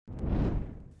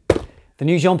The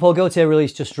new Jean Paul Gaultier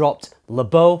release just dropped, Le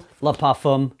Beau Le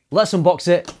Parfum. Let's unbox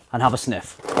it and have a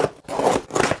sniff.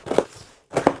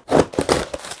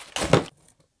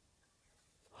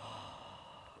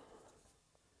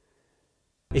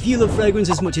 If you love fragrance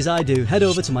as much as I do, head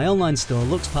over to my online store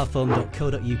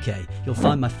luxparfum.co.uk. You'll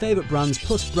find my favourite brands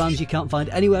plus brands you can't find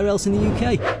anywhere else in the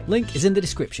UK. Link is in the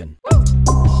description.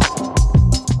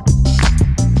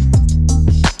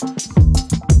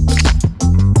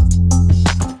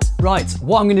 Right,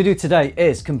 what I'm going to do today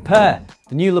is compare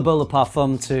the new Le Beau Le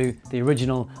Parfum to the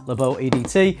original Le Beau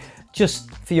EDT. Just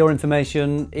for your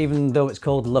information, even though it's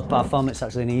called Le Parfum, it's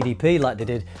actually an EDP like they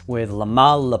did with Le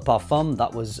Mal Le Parfum.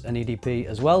 That was an EDP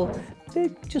as well. They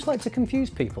just like to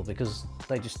confuse people because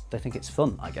they think it's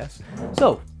fun, I guess.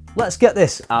 So let's get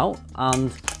this out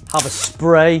and have a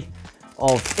spray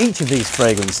of each of these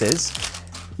fragrances.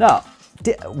 Now,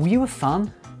 were you a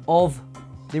fan of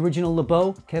the original Le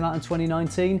Beau? Came out in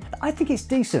 2019. I think it's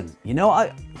decent. You know,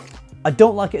 I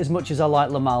don't like it as much as I like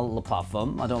Le Mal Le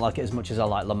Parfum. I don't like it as much as I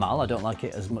like Le Mal. I don't like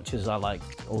it as much as I like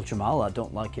Ultra Mal. I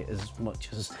don't like it as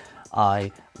much as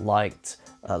I liked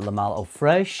Le Mal Eau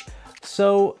Fraiche.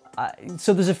 So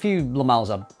there's a few Le Mals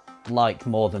I like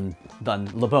more than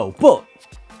Le Beau, but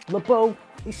Le Beau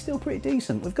is still pretty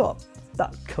decent. We've got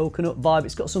that coconut vibe.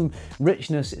 It's got some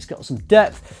richness. It's got some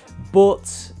depth,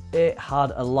 but it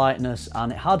had a lightness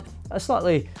and it had a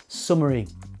slightly summery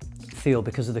feel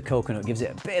because of the coconut. It gives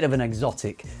it a bit of an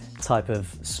exotic type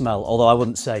of smell, although I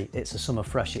wouldn't say it's a summer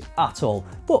freshie at all,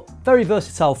 but very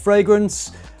versatile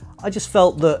fragrance. I just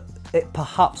felt that it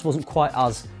perhaps wasn't quite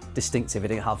as distinctive. It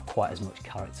didn't have quite as much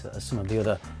character as some of the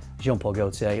other Jean Paul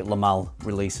Gaultier Le Mal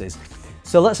releases.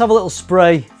 So let's have a little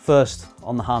spray first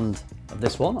on the hand of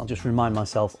this one. I'll just remind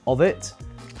myself of it.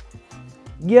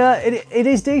 Yeah, it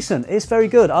is decent. It's very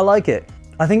good. I like it.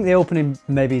 I think the opening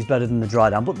maybe is better than the dry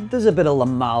down, but there's a bit of Le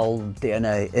Mal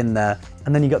DNA in there,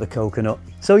 and then you got the coconut.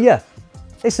 So yeah,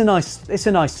 it's a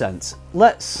nice scent.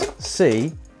 Let's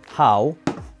see how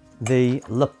the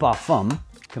Le Parfum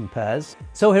compares.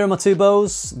 So here are my two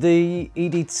bows. The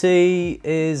EDT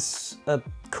is a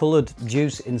coloured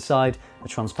juice inside a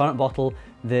transparent bottle.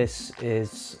 This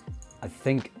is, I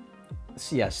think,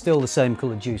 yeah, still the same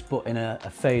coloured juice, but in a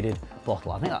faded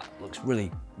bottle. I think that looks really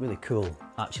cool,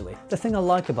 actually. The thing I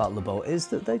like about Le Beau is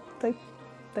that they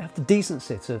have the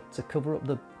decency to cover up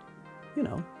the, you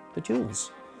know, the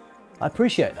jewels. I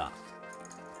appreciate that.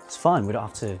 It's fine. We don't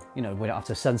have to, you know, we don't have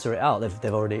to censor it out.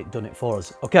 They've already done it for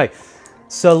us. Okay,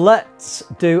 so let's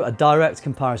do a direct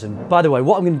comparison. By the way,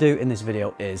 what I'm going to do in this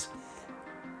video is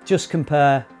just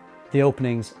compare the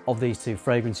openings of these two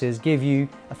fragrances, give you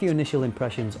a few initial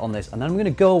impressions on this, and then I'm going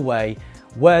to go away,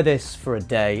 wear this for a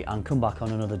day and come back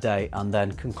on another day and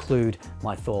then conclude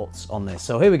my thoughts on this.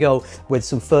 So here we go with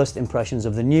some first impressions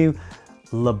of the new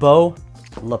Le Beau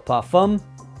Le Parfum.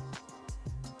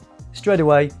 Straight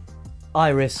away,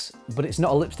 iris, but it's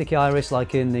not a lipsticky iris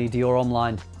like in the Dior Homme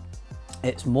line.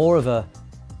 It's more of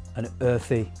an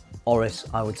earthy orris,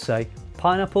 I would say.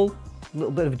 Pineapple, a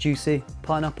little bit of a juicy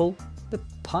pineapple. The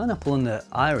pineapple and the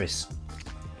iris,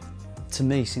 to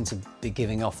me, seem to be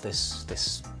giving off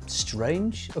this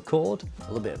strange accord,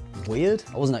 a little bit weird.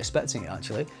 I wasn't expecting it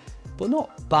actually, but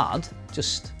not bad,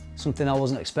 just something I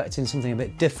wasn't expecting, something a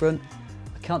bit different.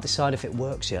 I can't decide if it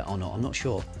works yet or not, I'm not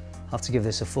sure. I'll have to give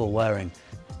this a full wearing.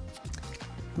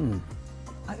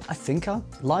 I think I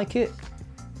like it,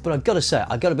 but I've got to say,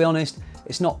 I've got to be honest,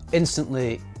 it's not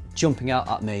instantly jumping out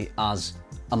at me as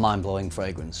a mind-blowing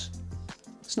fragrance.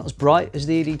 It's not as bright as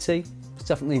the EDT, it's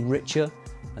definitely richer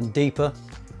and deeper.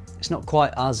 It's not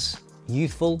quite as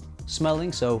youthful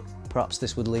smelling, so perhaps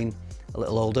this would lean a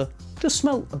little older. It does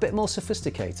smell a bit more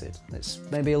sophisticated. It's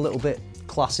maybe a little bit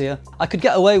classier. I could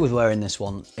get away with wearing this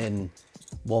one in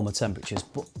warmer temperatures,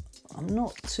 but I'm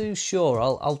not too sure.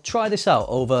 I'll try this out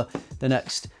over the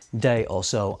next day or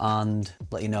so and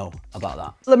let you know about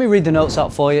that. Let me read the notes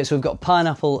out for you. So we've got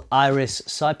pineapple, iris,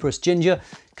 cypress, ginger,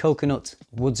 coconut,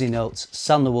 woodsy notes,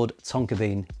 sandalwood, tonka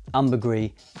bean,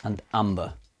 ambergris and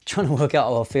amber. Trying to work out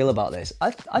how I feel about this.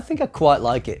 I think I quite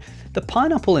like it. The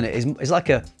pineapple in it is like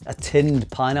a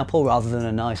tinned pineapple rather than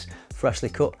a nice freshly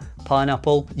cut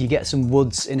pineapple. You get some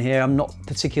woods in here. I'm not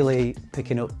particularly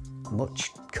picking up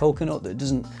much coconut. That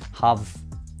doesn't have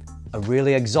a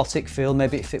really exotic feel.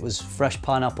 Maybe if it was fresh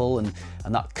pineapple and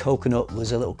that coconut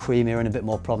was a little creamier and a bit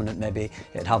more prominent, maybe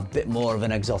it'd have a bit more of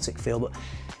an exotic feel. But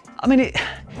I mean,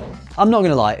 I'm not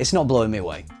gonna lie, it's not blowing me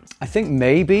away. I think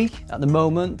maybe at the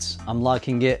moment I'm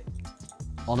liking it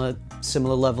on a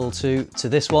similar level to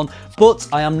this one, but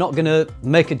I am not gonna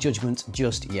make a judgment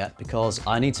just yet because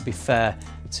I need to be fair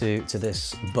to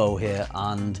this Beau here,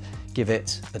 and give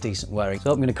it a decent wearing.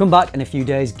 So I'm going to come back in a few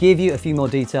days, give you a few more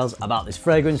details about this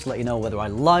fragrance, let you know whether I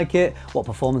like it, what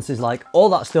performance is like, all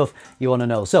that stuff you want to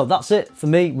know. So that's it for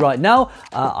me right now.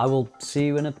 I will see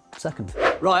you in a second.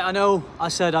 Right, I know I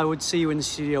said I would see you in the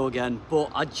studio again,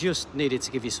 but I just needed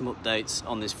to give you some updates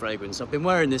on this fragrance. I've been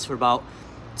wearing this for about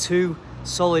 2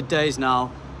 solid days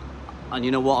now, and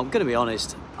you know what, I'm going to be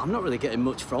honest, I'm not really getting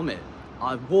much from it.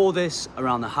 I wore this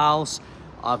around the house,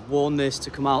 I've worn this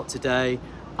to come out today,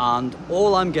 and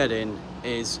all I'm getting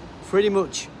is pretty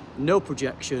much no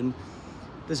projection.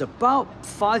 There's about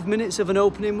 5 minutes of an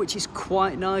opening, which is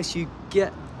quite nice. You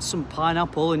get some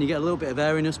pineapple and you get a little bit of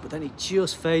airiness, but then it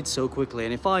just fades so quickly.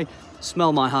 And if I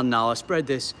smell my hand now, I sprayed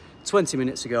this 20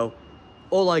 minutes ago,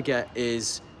 all I get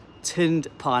is tinned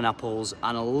pineapples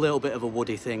and a little bit of a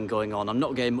woody thing going on. I'm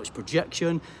not getting much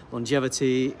projection.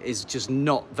 Longevity is just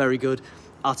not very good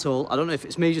at all. I don't know if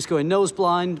it's me just going nose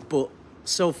blind, but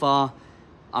so far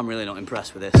I'm really not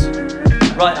impressed with this.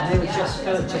 Right, I'm here with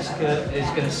Jessica. Jessica is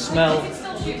going to smell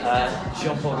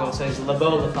Jean Paul Gaultier's Le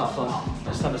Beau Le Parfum.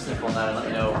 Just have a sniff on there and let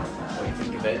me know what you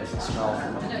think of it. Does it smell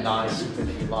nice, something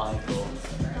that you like? Or...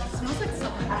 It smells like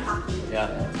something.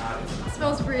 Yeah. It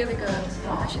smells really good.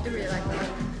 I actually do really like that.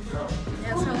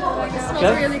 Yeah, it smells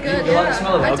Okay. really good. You like the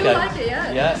smell of it? I Okay. do like it,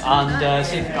 yeah. Yeah, and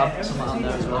see if you have some on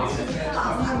there as well.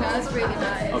 That's really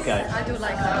nice. Okay. I do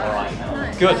like that. All right.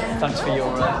 Nice. Good. Thanks for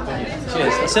your opinion.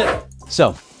 Cheers. That's it.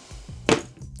 So,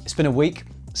 it's been a week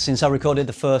since I recorded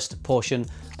the first portion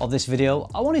of this video.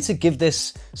 I wanted to give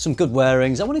this some good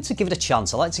wearings. I wanted to give it a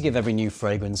chance. I like to give every new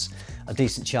fragrance a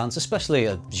decent chance, especially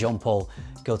a Jean Paul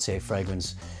Gaultier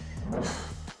fragrance.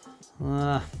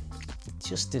 It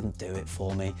just didn't do it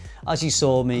for me. As you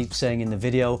saw me saying in the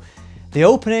video, the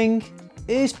opening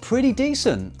is pretty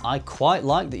decent. I quite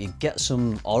like that you get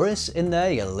some orris in there,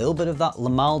 you get a little bit of that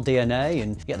Lamal DNA,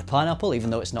 and you get the pineapple, even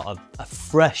though it's not a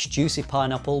fresh, juicy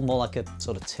pineapple, more like a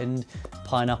sort of tinned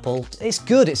pineapple. It's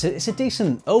good, it's a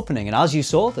decent opening, and as you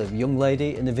saw, the young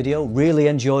lady in the video really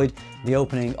enjoyed the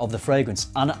opening of the fragrance.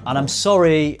 And I'm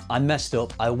sorry I messed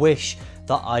up. I wish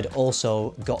that I'd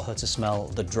also got her to smell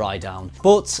the dry down,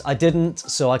 but I didn't,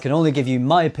 so I can only give you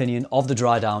my opinion of the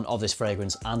dry down of this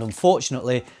fragrance, and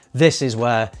unfortunately, this is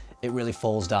where it really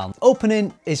falls down.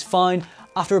 Opening is fine.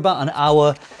 After about an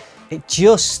hour, it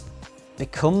just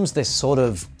becomes this sort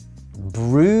of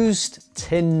bruised,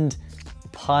 tinned,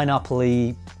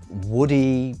 pineapple-y,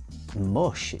 woody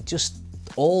mush. It just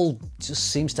all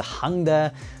seems to hang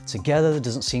there together. There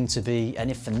doesn't seem to be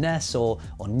any finesse or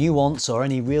nuance or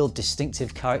any real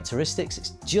distinctive characteristics.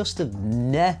 It's just a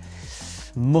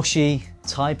mushy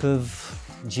type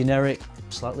of generic,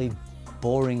 slightly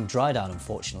boring dry down,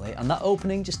 unfortunately. And that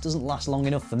opening just doesn't last long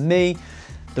enough for me.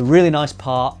 The really nice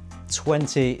part,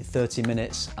 20-30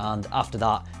 minutes, and after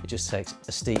that it just takes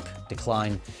a steep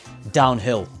decline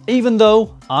downhill. Even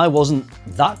though I wasn't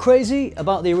that crazy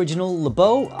about the original Le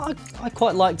Beau, I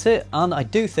quite liked it, and I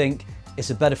do think it's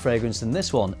a better fragrance than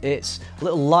this one. It's a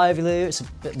little livelier, it's a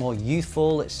bit more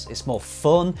youthful, it's more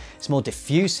fun, it's more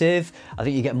diffusive. I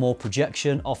think you get more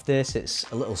projection off this, it's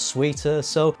a little sweeter,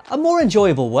 so a more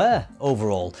enjoyable wear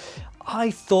overall.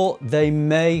 I thought they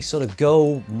may sort of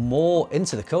go more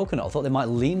into the coconut. I thought they might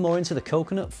lean more into the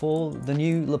coconut for the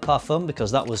new Le Parfum,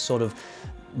 because that was sort of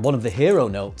one of the hero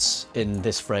notes in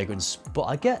this fragrance, but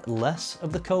I get less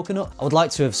of the coconut. I would like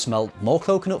to have smelled more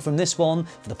coconut from this one,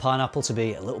 for the pineapple to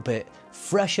be a little bit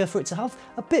fresher, for it to have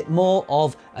a bit more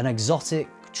of an exotic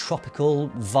tropical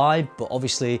vibe, but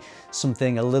obviously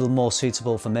something a little more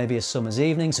suitable for maybe a summer's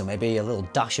evening, so maybe a little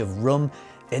dash of rum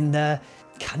in there.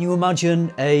 Can you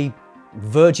imagine a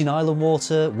Virgin Island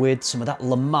water with some of that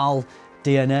Lamal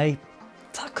DNA?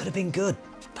 That could have been good.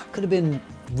 That could have been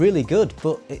really good,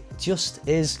 but it just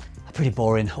is a pretty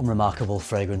boring, unremarkable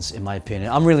fragrance in my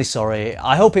opinion. I'm really sorry.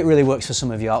 I hope it really works for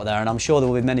some of you out there, and I'm sure there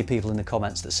will be many people in the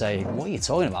comments that say, what are you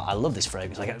talking about? I love this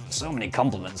fragrance. I get so many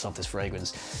compliments of this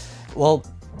fragrance. Well,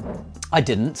 I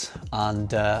didn't,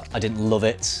 and I didn't love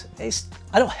it.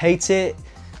 I don't hate it.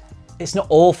 It's not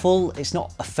awful. It's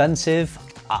not offensive.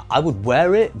 I would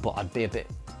wear it, but I'd be a bit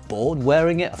bored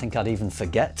wearing it. I think I'd even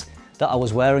forget that I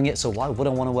was wearing it, so why would I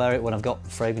want to wear it when I've got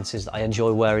fragrances that I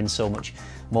enjoy wearing so much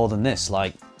more than this,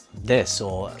 like this,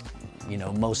 or, you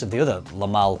know, most of the other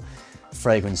Lamal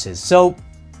fragrances. So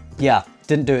yeah,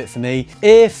 didn't do it for me.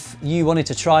 If you wanted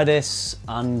to try this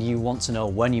and you want to know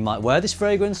when you might wear this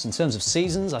fragrance, in terms of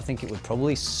seasons, I think it would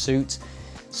probably suit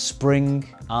spring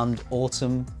and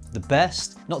autumn the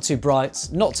best. Not too bright,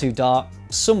 not too dark,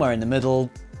 somewhere in the middle,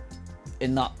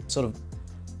 in that sort of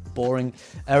boring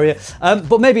area.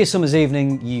 But maybe a summer's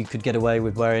evening you could get away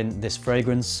with wearing this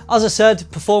fragrance. As I said,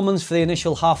 performance for the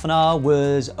initial half an hour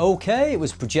was okay. It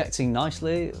was projecting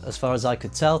nicely as far as I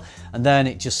could tell, and then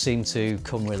it just seemed to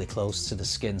come really close to the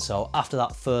skin. So after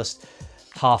that first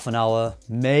half an hour,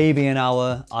 maybe an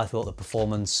hour, I thought the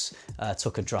performance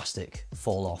took a drastic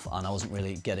fall off, and I wasn't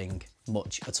really getting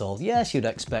much at all. Yes, you'd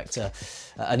expect an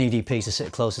EDP to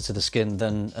sit closer to the skin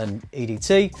than an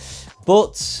EDT,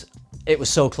 but it was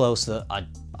so close that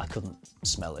I couldn't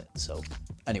smell it. So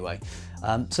anyway,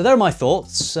 so there are my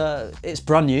thoughts. It's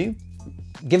brand new.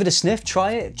 Give it a sniff,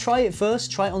 try it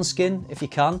first, try it on skin if you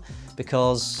can,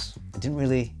 because it didn't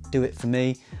really do it for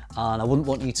me, and I wouldn't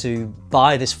want you to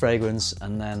buy this fragrance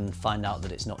and then find out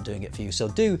that it's not doing it for you. So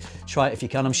do try it if you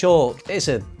can. I'm sure it's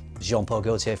a Jean Paul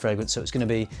Gaultier fragrance, so it's going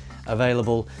to be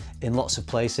available in lots of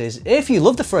places. If you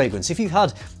love the fragrance, if you've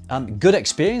had good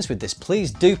experience with this,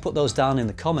 please do put those down in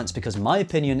the comments, because my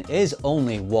opinion is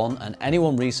only one, and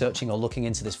anyone researching or looking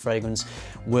into this fragrance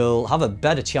will have a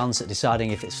better chance at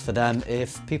deciding if it's for them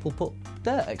if people put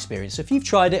their experience. So if you've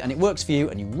tried it and it works for you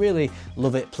and you really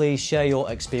love it, please share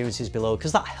your experiences below,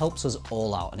 because that helps us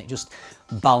all out and it just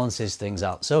balances things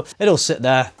out. So it'll sit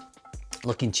there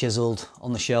looking chiseled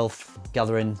on the shelf,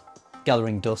 gathering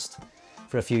dust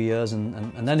for a few years,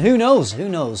 and then who knows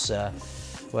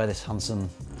where this handsome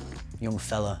young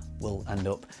fella will end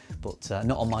up, but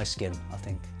not on my skin, I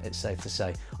think it's safe to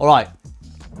say. All right,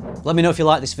 let me know if you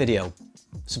like this video.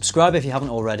 Subscribe if you haven't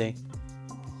already.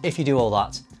 If you do all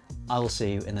that, I will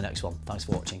see you in the next one. Thanks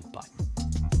for watching. Bye.